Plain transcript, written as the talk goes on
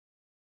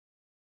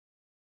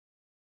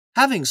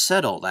Having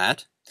said all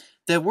that,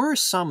 there were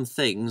some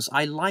things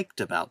I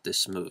liked about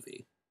this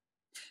movie.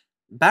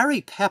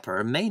 Barry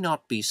Pepper may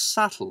not be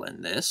subtle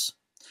in this,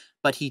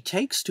 but he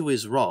takes to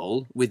his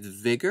role with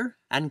vigor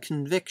and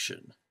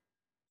conviction.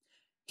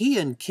 He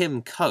and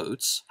Kim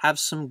Coates have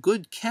some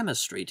good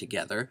chemistry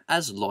together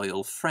as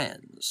loyal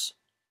friends.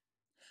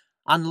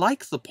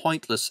 Unlike the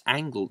pointless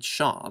angled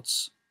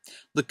shots,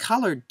 the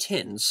colored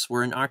tints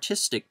were an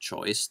artistic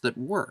choice that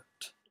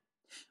worked,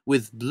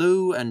 with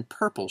blue and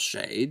purple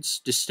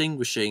shades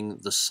distinguishing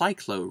the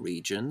cyclo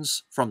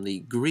regions from the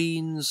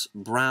greens,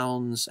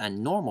 browns,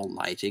 and normal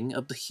lighting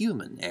of the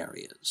human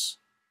areas.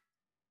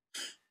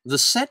 The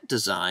set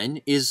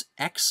design is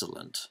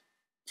excellent.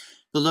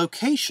 The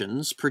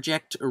locations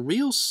project a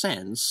real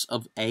sense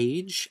of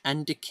age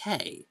and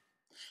decay,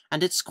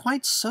 and it's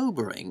quite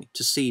sobering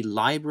to see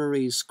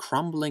libraries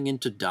crumbling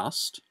into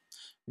dust,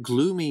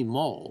 gloomy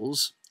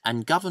malls,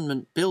 and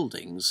government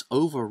buildings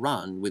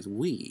overrun with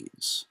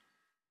weeds.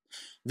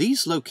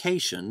 These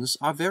locations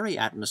are very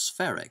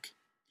atmospheric,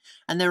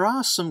 and there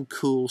are some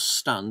cool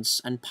stunts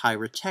and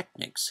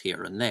pyrotechnics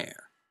here and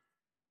there.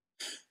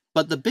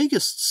 But the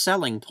biggest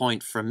selling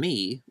point for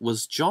me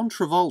was John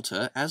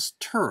Travolta as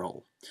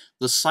Turl,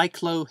 the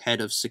Cyclo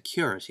head of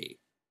security.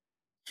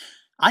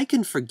 I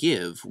can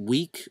forgive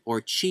weak or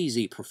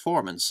cheesy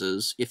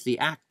performances if the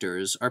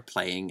actors are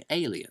playing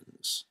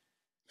aliens.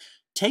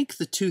 Take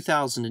the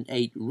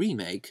 2008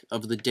 remake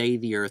of The Day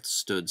the Earth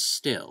Stood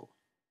Still.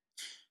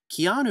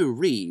 Keanu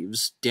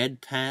Reeves'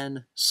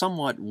 deadpan,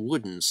 somewhat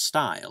wooden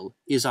style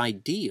is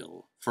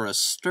ideal for a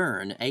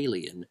stern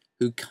alien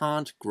who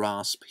can't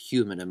grasp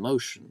human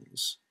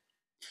emotions.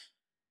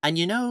 And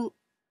you know,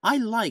 I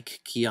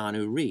like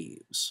Keanu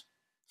Reeves.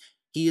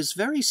 He is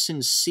very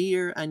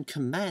sincere and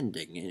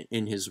commanding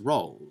in his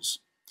roles,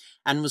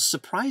 and was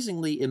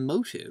surprisingly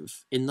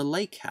emotive in The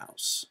Lake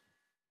House.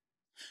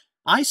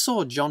 I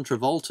saw John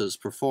Travolta's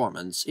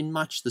performance in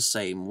much the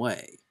same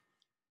way.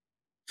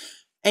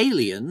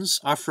 Aliens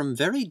are from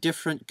very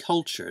different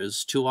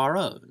cultures to our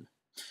own,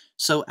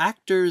 so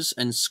actors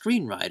and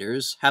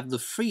screenwriters have the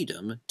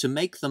freedom to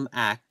make them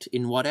act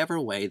in whatever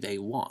way they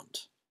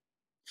want.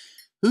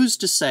 Who's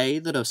to say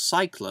that a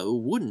Cyclo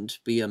wouldn't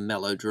be a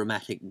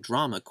melodramatic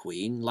drama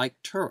queen like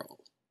Turl?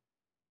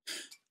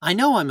 I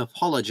know I'm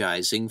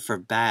apologizing for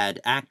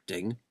bad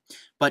acting,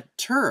 but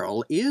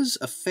Turl is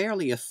a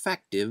fairly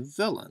effective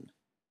villain.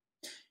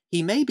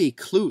 He may be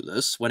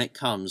clueless when it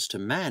comes to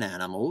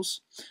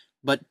man-animals,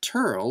 but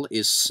Turl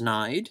is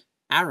snide,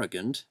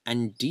 arrogant,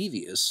 and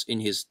devious in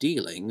his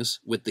dealings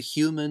with the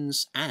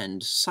humans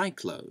and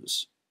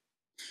Cyclos.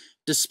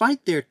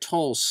 Despite their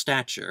tall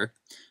stature,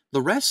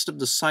 the rest of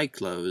the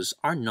Cyclos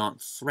are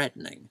not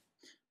threatening,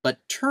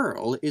 but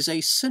Turl is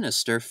a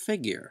sinister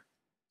figure.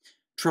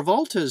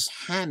 Travolta's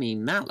hammy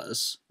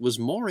malice was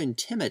more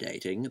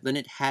intimidating than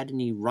it had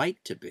any right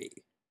to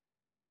be.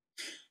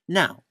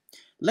 Now,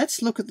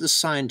 let's look at the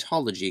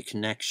Scientology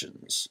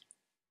connections.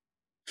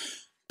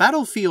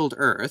 Battlefield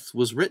Earth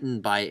was written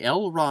by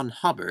L. Ron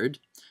Hubbard,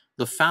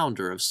 the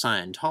founder of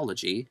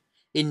Scientology,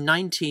 in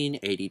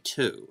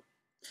 1982.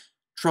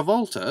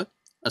 Travolta,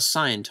 a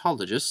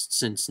Scientologist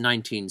since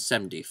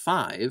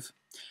 1975,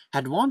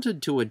 had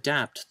wanted to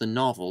adapt the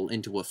novel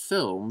into a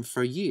film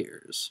for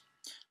years,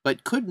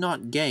 but could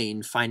not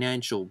gain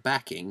financial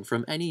backing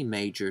from any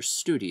major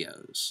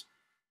studios.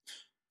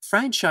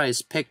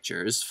 Franchise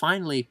Pictures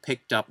finally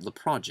picked up the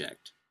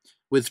project,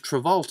 with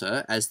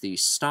Travolta as the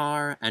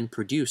star and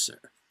producer.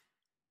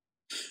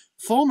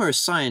 Former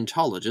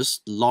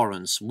Scientologist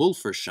Lawrence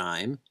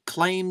Wolfersheim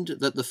claimed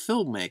that the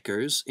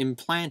filmmakers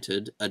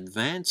implanted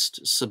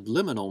advanced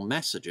subliminal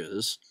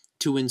messages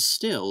to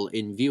instill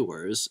in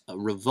viewers a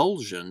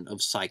revulsion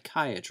of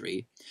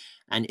psychiatry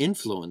and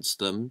influence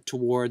them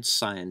towards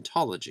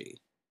Scientology.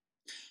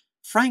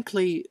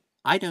 Frankly,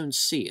 I don't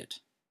see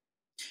it.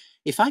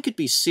 If I could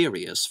be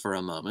serious for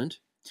a moment,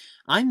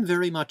 I'm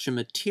very much a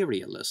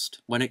materialist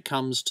when it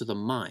comes to the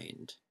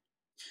mind.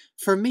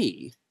 For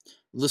me,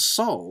 the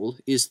soul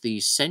is the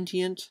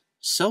sentient,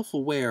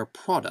 self-aware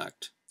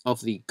product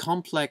of the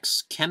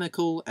complex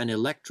chemical and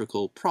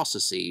electrical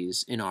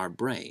processes in our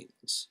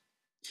brains.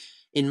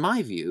 In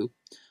my view,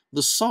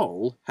 the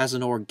soul has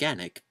an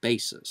organic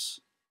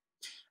basis,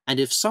 and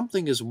if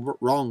something is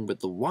wrong with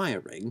the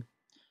wiring,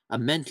 a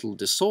mental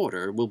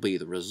disorder will be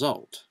the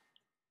result.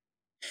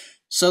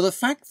 So the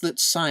fact that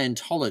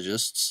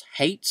Scientologists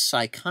hate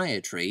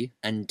psychiatry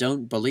and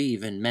don't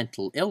believe in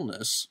mental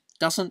illness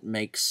doesn't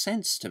make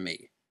sense to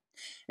me,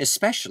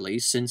 especially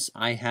since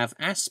I have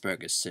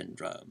Asperger's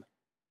syndrome.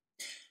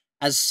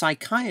 As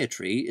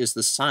psychiatry is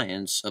the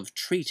science of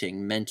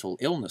treating mental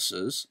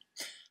illnesses,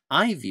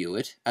 I view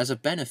it as a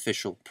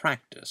beneficial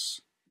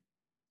practice.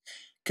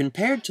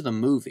 Compared to the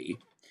movie,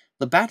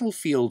 the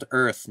Battlefield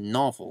Earth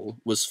novel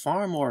was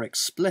far more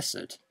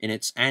explicit in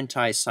its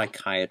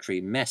anti-psychiatry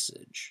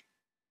message.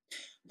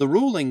 The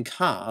ruling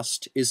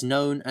caste is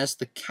known as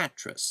the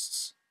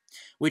Catrists,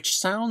 which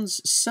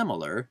sounds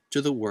similar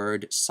to the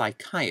word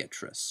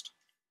psychiatrist.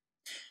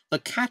 The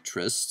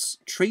catrists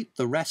treat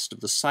the rest of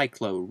the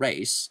cyclo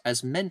race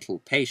as mental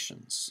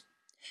patients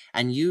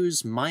and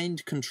use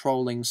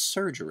mind-controlling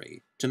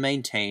surgery to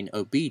maintain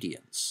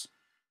obedience.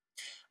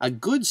 A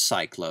good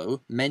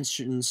cyclo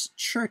mentions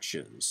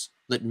churches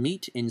that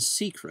meet in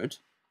secret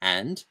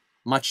and,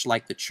 much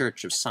like the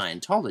Church of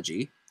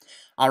Scientology,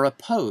 are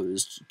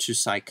opposed to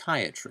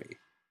psychiatry.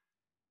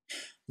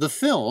 The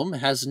film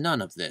has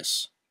none of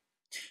this.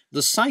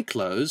 The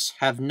cyclos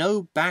have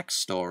no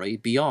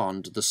backstory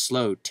beyond the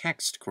slow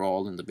text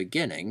crawl in the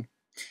beginning,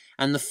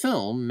 and the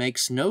film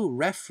makes no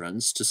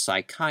reference to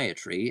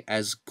psychiatry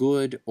as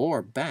good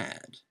or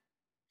bad.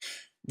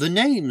 The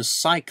name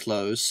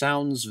cyclo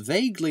sounds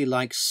vaguely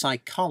like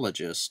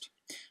psychologist,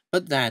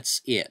 but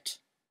that's it.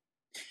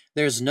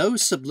 There's no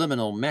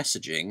subliminal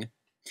messaging,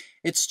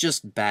 it's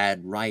just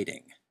bad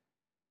writing.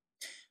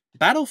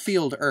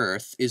 Battlefield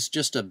Earth is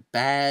just a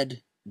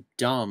bad,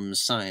 dumb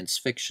science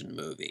fiction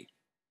movie.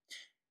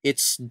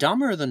 It's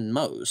dumber than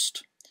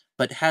most,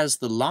 but has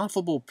the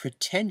laughable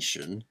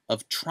pretension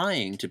of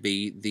trying to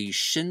be the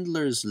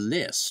Schindler's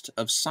List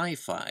of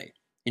sci-fi,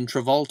 in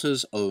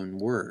Travolta's own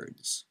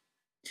words.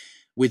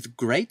 With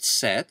great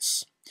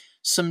sets,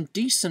 some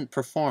decent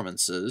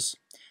performances,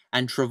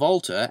 and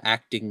Travolta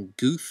acting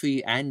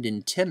goofy and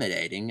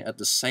intimidating at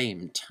the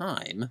same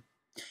time,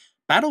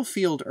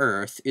 Battlefield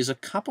Earth is a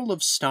couple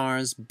of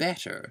stars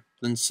better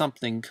than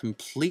something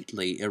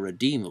completely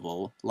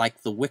irredeemable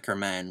like the Wicker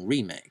Man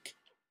remake.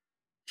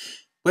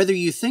 Whether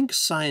you think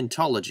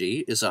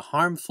Scientology is a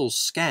harmful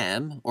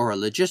scam or a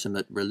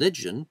legitimate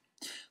religion,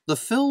 the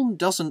film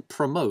doesn't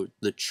promote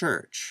the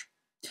church,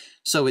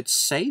 so it's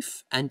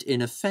safe and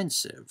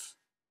inoffensive.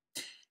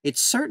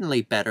 It's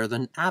certainly better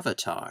than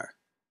Avatar.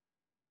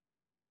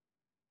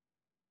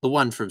 The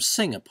one from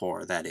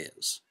Singapore, that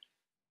is.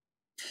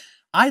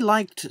 I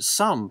liked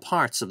some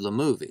parts of the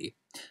movie,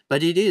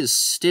 but it is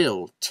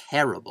still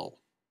terrible.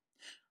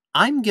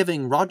 I'm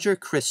giving Roger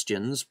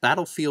Christian's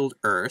Battlefield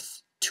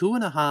Earth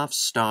 2.5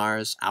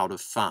 stars out of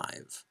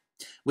 5,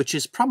 which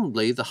is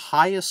probably the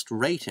highest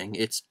rating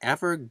it's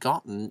ever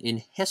gotten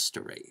in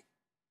history.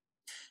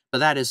 But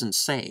that isn't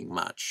saying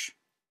much.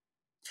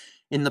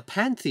 In the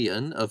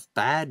pantheon of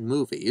bad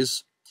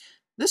movies,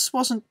 this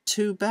wasn't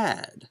too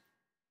bad.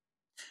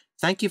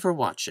 Thank you for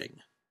watching.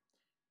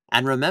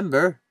 And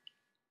remember,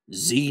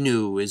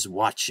 Xenu is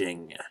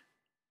watching.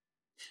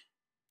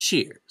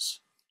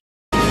 Cheers.